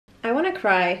I wanna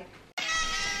cry.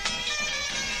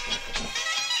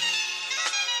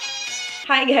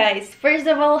 Hi guys, first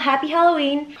of all, happy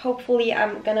Halloween. Hopefully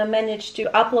I'm gonna manage to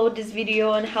upload this video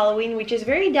on Halloween, which is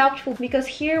very doubtful because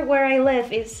here where I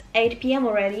live is 8 p.m.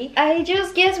 already. I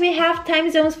just guess we have time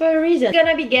zones for a reason. We're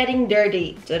gonna be getting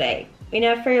dirty today in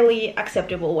a fairly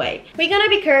acceptable way. We're gonna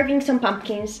be carving some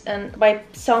pumpkins, and by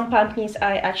some pumpkins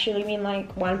I actually mean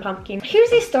like one pumpkin.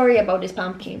 Here's a story about this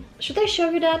pumpkin. Should I show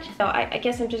you that? No, I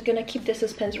guess I'm just gonna keep the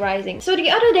suspense rising. So the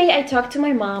other day I talked to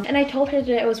my mom and I told her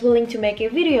that I was willing to make a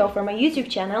video for my YouTube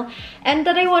channel and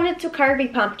that I wanted to carve a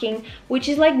pumpkin, which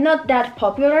is like not that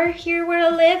popular here where I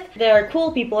live. There are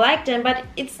cool people like them, but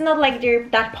it's not like they're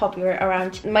that popular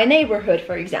around my neighborhood,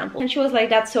 for example. And she was like,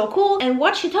 that's so cool. And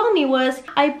what she told me was,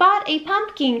 I bought a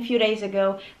pumpkin a few days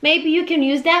ago. Maybe you can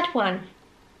use that one.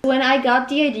 When I got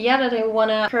the idea that I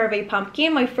wanna carve a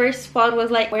pumpkin, my first thought was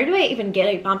like, where do I even get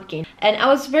a pumpkin? And I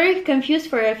was very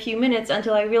confused for a few minutes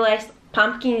until I realized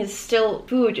pumpkin is still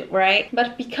food, right?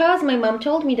 But because my mom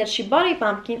told me that she bought a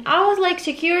pumpkin, I was like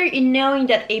secure in knowing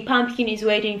that a pumpkin is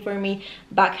waiting for me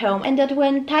back home and that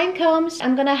when time comes,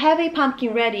 I'm gonna have a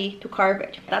pumpkin ready to carve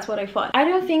it. That's what I thought. I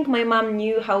don't think my mom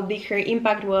knew how big her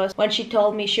impact was when she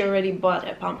told me she already bought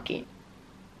a pumpkin.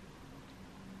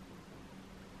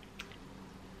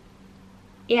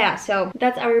 Yeah, so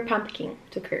that's our pumpkin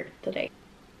to carve today.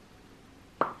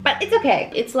 But it's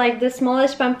okay. It's like the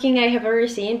smallest pumpkin I have ever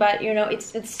seen, but you know,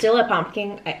 it's still a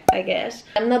pumpkin, I guess.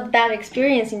 I'm not that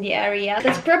experienced in the area.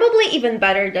 That's probably even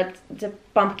better that the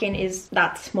pumpkin is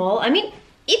that small. I mean,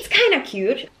 it's kind of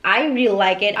cute. I really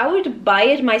like it. I would buy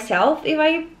it myself if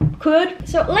I could.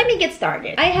 So let me get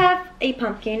started. I have a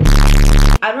pumpkin.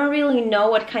 I don't really know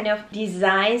what kind of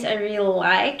designs I really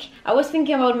like. I was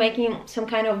thinking about making some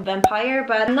kind of vampire,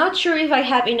 but I'm not sure if I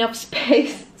have enough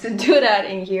space to do that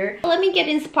in here. Let me get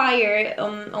inspired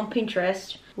on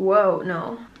Pinterest. Whoa,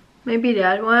 no. Maybe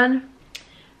that one.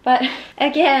 But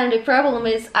again, the problem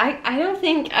is I don't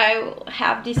think I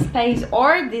have this space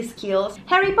or these skills.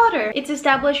 Harry Potter. It's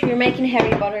established we're making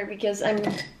Harry Potter because I'm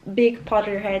a big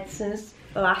Potterhead since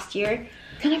last year.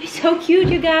 It's gonna be so cute,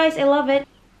 you guys. I love it.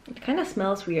 It kind of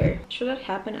smells weird. Should that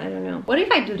happen? I don't know. What if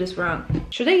I do this wrong?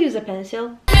 Should I use a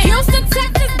pencil?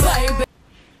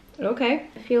 Okay.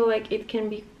 I feel like it can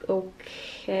be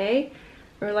okay.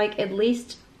 Or like at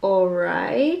least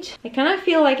alright. I kind of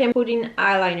feel like I'm putting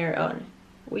eyeliner on,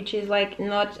 which is like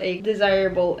not a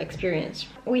desirable experience.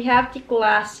 We have the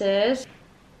glasses.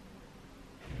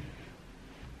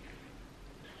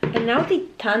 And now the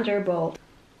thunderbolt.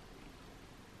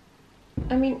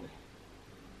 I mean...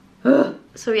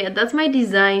 So yeah, that's my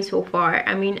design so far.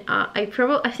 I mean, I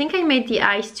think I made the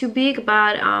eyes too big,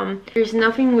 but there's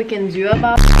nothing we can do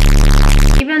about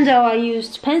it. Even though I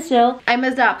used pencil, I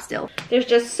messed up still. There's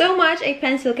just so much a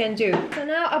pencil can do. So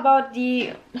now about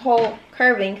the whole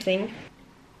curving thing.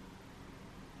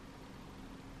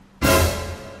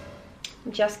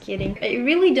 Just kidding. I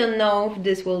really don't know if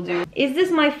this will do. Is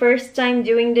this my first time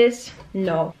doing this?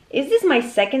 No. Is this my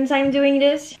second time doing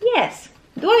this? Yes.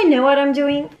 Do I know what I'm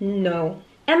doing? No.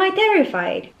 Am I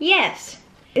terrified? Yes.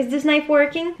 Is this knife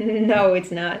working? No,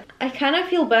 it's not. I kind of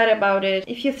feel bad about it.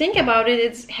 If you think about it,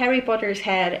 it's Harry Potter's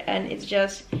head and it's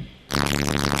just...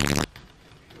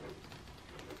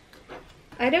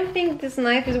 I don't think this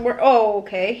knife is oh,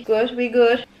 okay. Good, we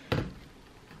good.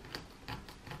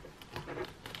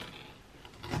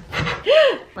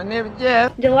 My name is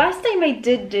Jeff. The last time I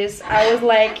did this, I was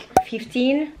like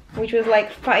 15. Which was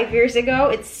like 5 years ago.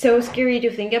 It's so scary to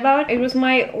think about. It was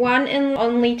my one and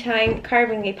only time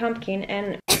carving a pumpkin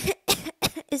and...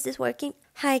 Is this working?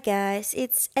 Hi guys,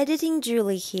 it's Editing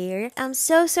Julie here. I'm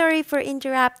so sorry for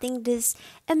interrupting this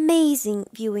amazing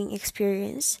viewing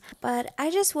experience, but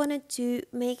I just wanted to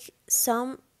make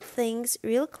some things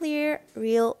real clear,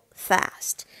 real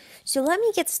fast. So let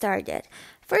me get started.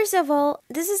 First of all,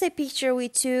 this is a picture we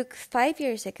took 5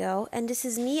 years ago, and this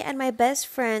is me and my best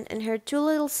friend and her two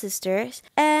little sisters,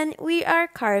 and we are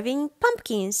carving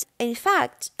pumpkins. In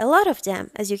fact, a lot of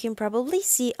them, as you can probably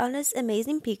see on this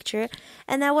amazing picture.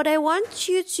 And now what I want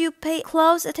you to pay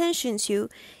close attention to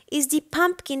is the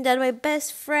pumpkin that my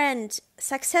best friend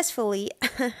successfully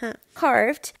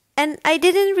carved. And I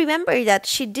didn't remember that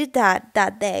she did that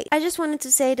day. I just wanted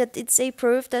to say that it's a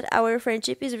proof that our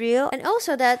friendship is real, and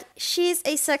also that she's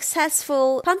a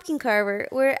successful pumpkin carver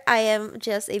where I am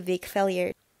just a big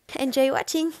failure. Enjoy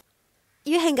watching.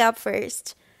 You hang up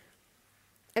first.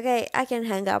 Okay, I can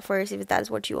hang up first if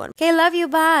that's what you want. Okay, love you,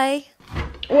 bye.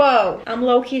 Whoa, I'm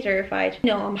low-key terrified.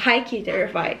 No, I'm high-key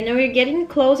terrified. Now we're getting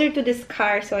closer to this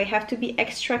car, so I have to be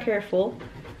extra careful.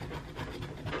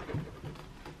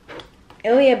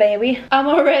 Oh yeah, baby. I'm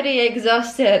already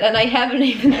exhausted and I haven't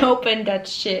even opened that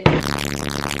shit.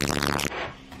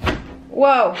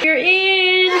 Whoa, you're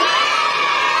in!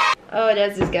 Oh,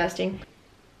 that's disgusting.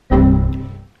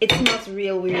 It smells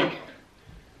real weird.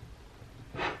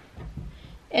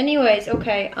 Anyways,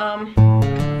 okay,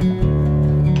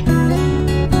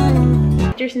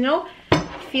 there's no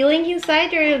feeling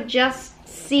inside, there are just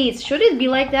seeds. Should it be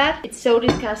like that? It's so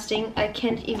disgusting. I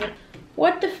can't even...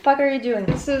 What the fuck are you doing?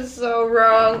 This is so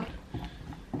wrong.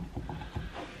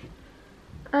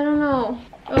 I don't know.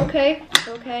 Okay,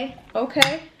 okay,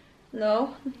 okay.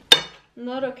 No,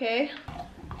 not okay.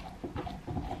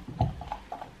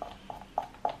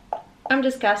 I'm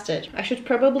disgusted. I should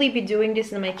probably be doing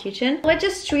this in my kitchen. Let's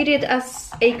just treat it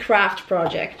as a craft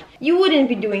project. You wouldn't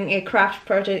be doing a craft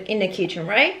project in the kitchen,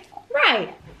 right?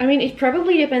 Right. I mean, it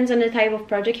probably depends on the type of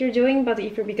project you're doing, but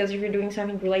if you're doing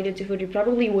something related to food, you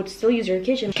probably would still use your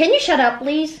kitchen. Can you shut up,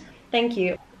 please? Thank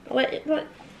you. Okay.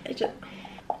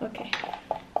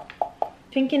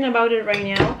 Thinking about it right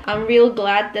now, I'm real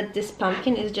glad that this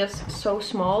pumpkin is just so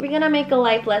small. We're gonna make a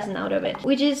life lesson out of it,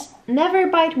 which is never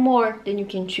bite more than you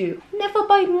can chew. Never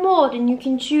bite more than you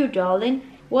can chew, darling.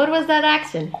 What was that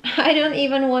accent? I don't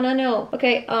even wanna know.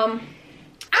 Okay, I don't know.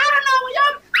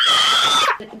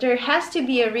 There has to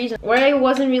be a reason where I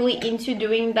wasn't really into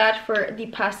doing that for the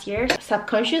past years.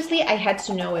 Subconsciously, I had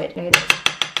to know it.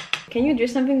 Can you do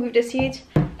something with the seeds?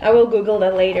 I will Google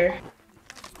that later.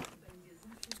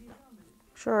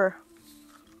 Sure.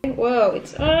 Whoa,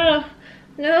 it's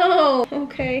no.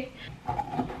 Okay.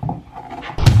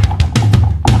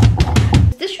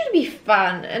 This should be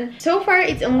fun, and so far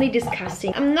it's only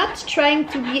disgusting. I'm not trying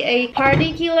to be a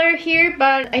party killer here,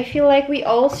 but I feel like we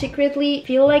all secretly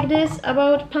feel like this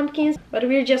about pumpkins, but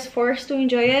we're just forced to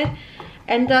enjoy it,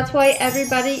 and that's why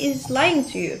everybody is lying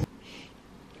to you.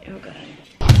 Oh god.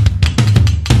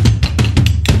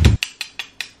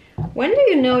 When do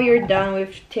you know you're done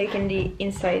with taking the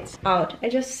insides out? I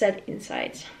just said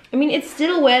insides. I mean, it's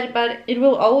still wet, but it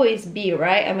will always be,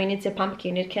 right? I mean, it's a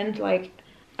pumpkin. It can't like...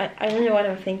 I don't know what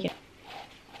I'm thinking.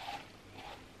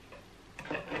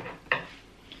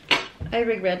 I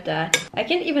regret that. I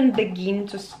can't even begin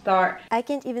to start.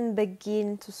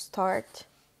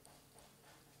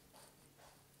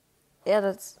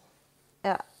 Yeah,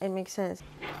 it makes sense.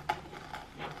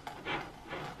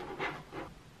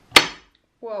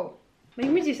 Whoa.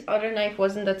 Maybe this other knife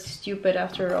wasn't that stupid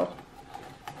after all.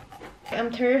 I'm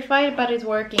terrified, but it's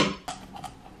working.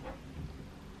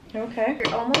 Okay,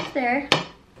 we're almost there.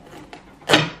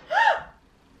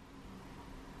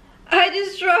 I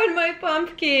destroyed my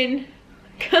pumpkin!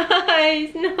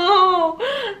 Guys, no!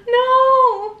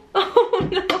 No! Oh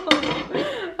no!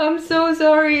 I'm so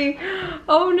sorry.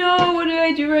 Oh no, what did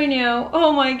I do right now?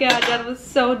 Oh my god, that was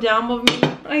so dumb of me.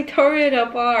 I tore it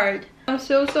apart. I'm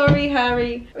so sorry,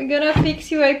 Harry. We're gonna fix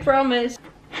you, I promise.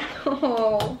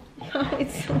 Oh, now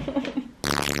it's...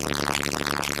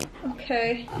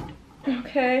 Okay.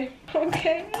 Okay.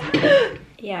 Okay.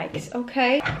 Yikes,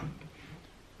 okay.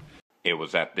 It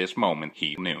was at this moment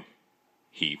he knew.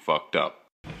 He fucked up.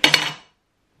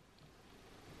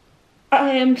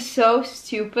 I am so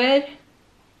stupid.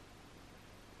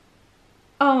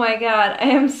 Oh my god, I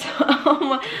am so...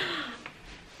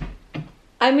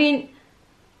 I mean...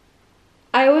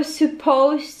 I was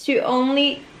supposed to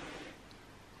only...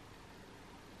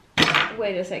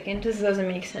 Wait a second, this doesn't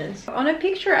make sense. On a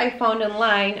picture I found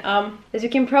online, as you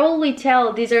can probably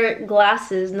tell, these are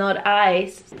glasses, not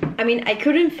eyes. I mean, I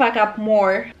couldn't fuck up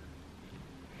more.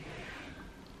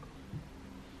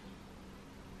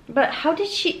 But how did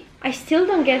she... I still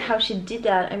don't get how she did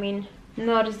that. I mean,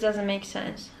 no, this doesn't make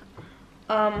sense.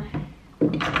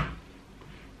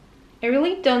 I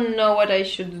really don't know what I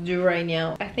should do right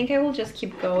now. I think I will just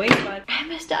keep going, but I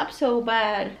messed up so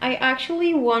bad. I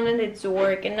actually wanted it to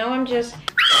work, and now I'm just...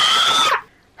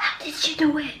 How did she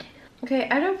do it? Okay,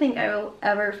 I don't think I will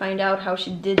ever find out how she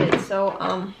did it, so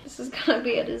this is gonna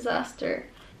be a disaster.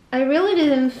 I really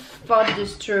didn't thought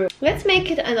this through. Let's make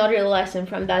it another lesson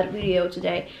from that video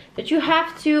today, that you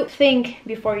have to think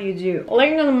before you do.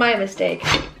 Learn on my mistakes.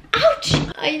 Ouch!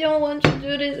 I don't want to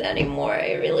do this anymore.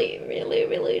 I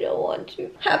really don't want to.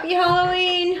 Happy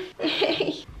Halloween!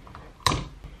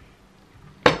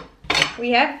 We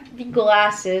have the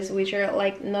glasses, which are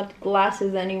like not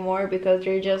glasses anymore because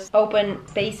they're just open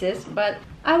spaces, but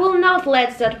I will not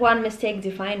let that one mistake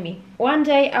define me. One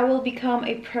day I will become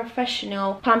a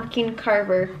professional pumpkin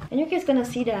carver, and you guys gonna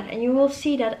see that, and you will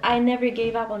see that I never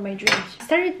gave up on my dreams. I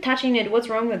started touching it. What's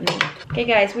wrong with me? Okay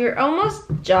guys, we're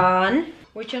almost done.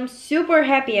 which I'm super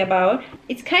happy about.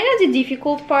 It's kind of the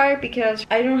difficult part because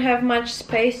I don't have much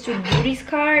space to do this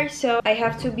car, so I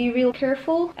have to be real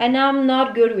careful, and I'm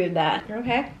not good with that.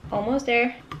 Okay, almost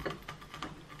there.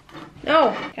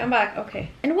 No, come back. Okay.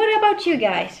 And what about you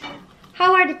guys?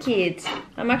 How are the kids?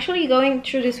 I'm actually going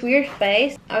through this weird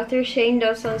phase after Shane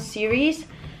Dawson's series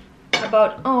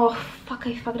about, oh fuck,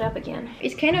 I fucked up again.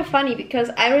 It's kind of funny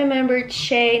because I remembered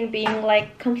Shane being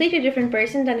like completely different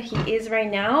person than he is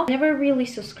right now. I never really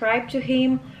subscribed to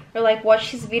him or like watched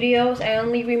his videos. I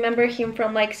only remember him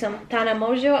from like some Tana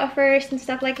Mojo at first and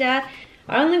stuff like that.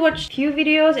 I only watched few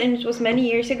videos and it was many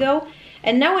years ago.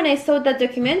 And now when I saw that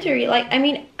documentary, like, I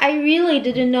mean, I really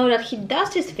didn't know that he does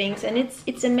these things, and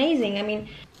it's amazing. I mean,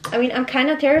 I'm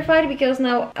kind of terrified because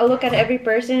now I look at every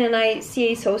person and I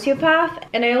see a sociopath,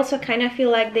 and I also kind of feel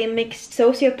like they mix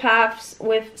sociopaths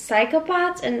with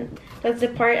psychopaths, and that's the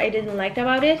part I didn't like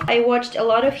about it. I watched a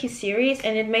lot of his series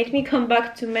and it made me come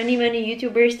back to many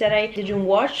YouTubers that I didn't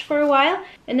watch for a while,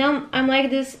 and now I'm like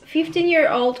this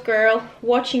 15-year-old girl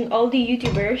watching all the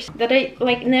YouTubers that I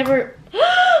like never...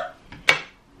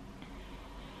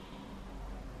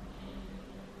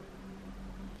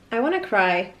 I wanna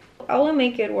cry. I will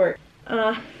make it work.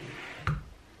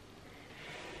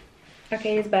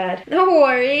 Okay, it's bad. No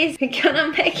worries. We're gonna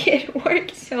make it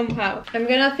work somehow. I'm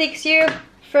gonna fix you.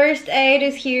 First aid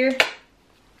is here.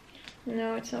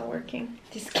 No, it's not working.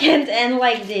 This can't end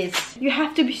like this. You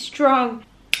have to be strong.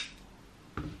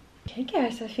 Okay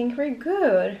guys, I think we're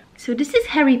good. So this is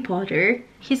Harry Potter.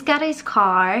 He's got his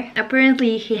car.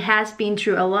 Apparently he has been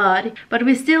through a lot, but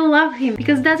we still love him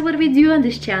because that's what we do on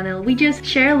this channel. We just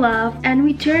share love and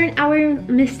we turn our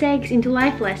mistakes into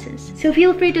life lessons. So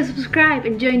feel free to subscribe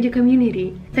and join the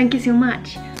community. Thank you so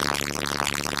much.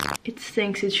 It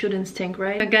stinks, it shouldn't stink,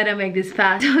 right? I gotta make this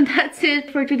fast. So that's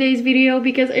it for today's video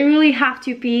because I really have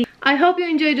to pee. I hope you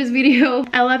enjoyed this video.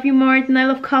 I love you more than I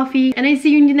love coffee, and I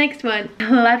see you in the next one.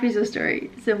 Life is a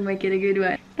story, so make it a good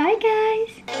one. Bye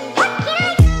guys!